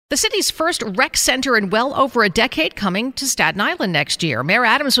The city's first rec center in well over a decade coming to Staten Island next year. Mayor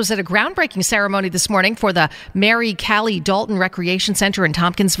Adams was at a groundbreaking ceremony this morning for the Mary Callie Dalton Recreation Center in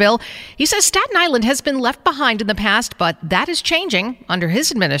Tompkinsville. He says Staten Island has been left behind in the past, but that is changing under his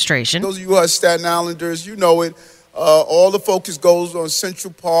administration. Those of you who are Staten Islanders, you know it. All the focus goes on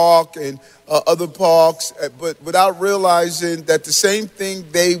Central Park and other parks, but without realizing that the same thing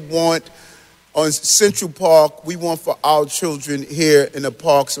they want on Central Park, we want for our children here in the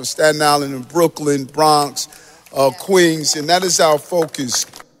parks of Staten Island and Brooklyn, Bronx, Queens, and that is our focus.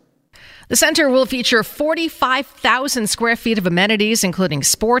 The center will feature 45,000 square feet of amenities, including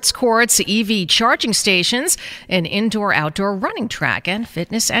sports courts, EV charging stations, an indoor-outdoor running track, and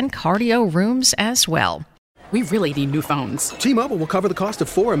fitness and cardio rooms as well. We really need new phones. T-Mobile will cover the cost of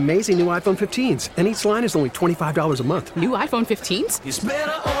 4 amazing new iPhone 15s, and each line is only $25 a month. New iPhone 15s? It's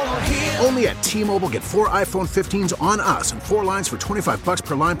better over here. Only at T-Mobile, get 4 iPhone 15s on us and 4 lines for $25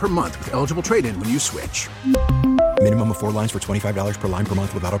 per line per month with eligible trade-in when you switch. Minimum of 4 lines for $25 per line per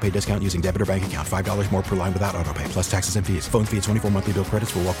month with autopay discount using debit or bank account. $5 more per line without autopay, plus taxes and fees. Phone fee at 24 monthly bill credits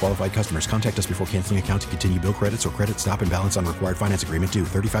for well-qualified customers. Contact us before canceling account to continue bill credits or credit stop and balance on required finance agreement due.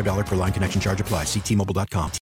 $35 per line connection charge applies. See T-Mobile.com.